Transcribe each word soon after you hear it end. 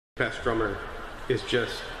best drummer is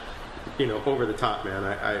just, you know, over the top, man.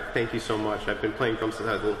 I thank you so much. I've been playing drums since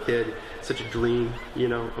I was a little kid. It's such a dream, you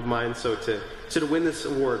know, of mine. So to win this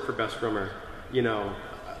award for best drummer, you know,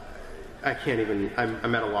 I can't even,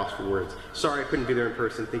 I'm at a loss for words. Sorry I couldn't be there in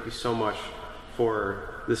person. Thank you so much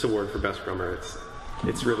for this award for best drummer.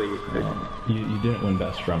 It's really... You didn't win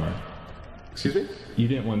best drummer. Excuse me? You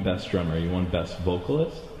didn't win best drummer. You won best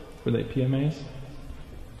vocalist for the PMAs.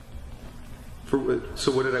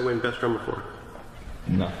 So what did I win best drummer for?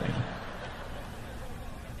 Nothing.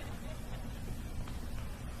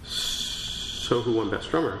 So who won best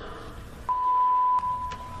drummer?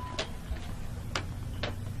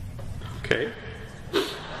 Okay.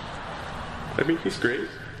 I mean, he's great.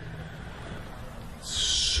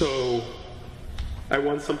 So, I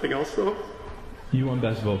won something else though? You won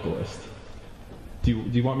best vocalist. Do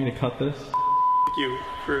you want me to cut this? Thank you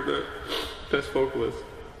for the best vocalist.